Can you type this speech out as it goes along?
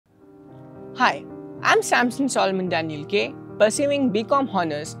Hi, I'm Samson Soloman Daniel K, pursuing BCom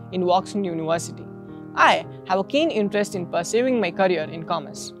Honours in Woxsen University. I have a keen interest in pursuing my career in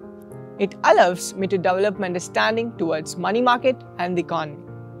commerce. It allows me to develop my understanding towards money market and the economy.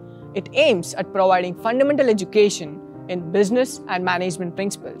 It aims at providing fundamental education in business and management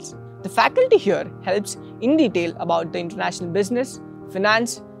principles. The faculty here helps in detail about the international business,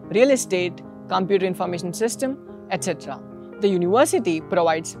 finance, real estate, computer information system, etc. The university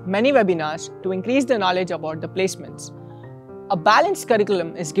provides many webinars to increase the knowledge about the placements. A balanced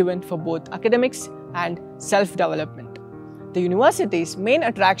curriculum is given for both academics and self-development. The university's main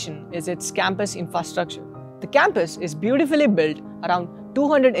attraction is its campus infrastructure. The campus is beautifully built around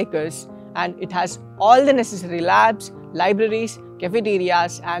 200 acres and it has all the necessary labs, libraries,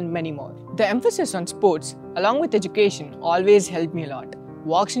 cafeterias and many more. The emphasis on sports along with education always helped me a lot.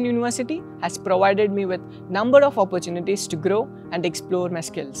 Woxsen University has provided me with number of opportunities to grow and explore my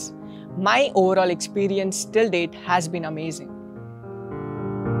skills. My overall experience till date has been amazing.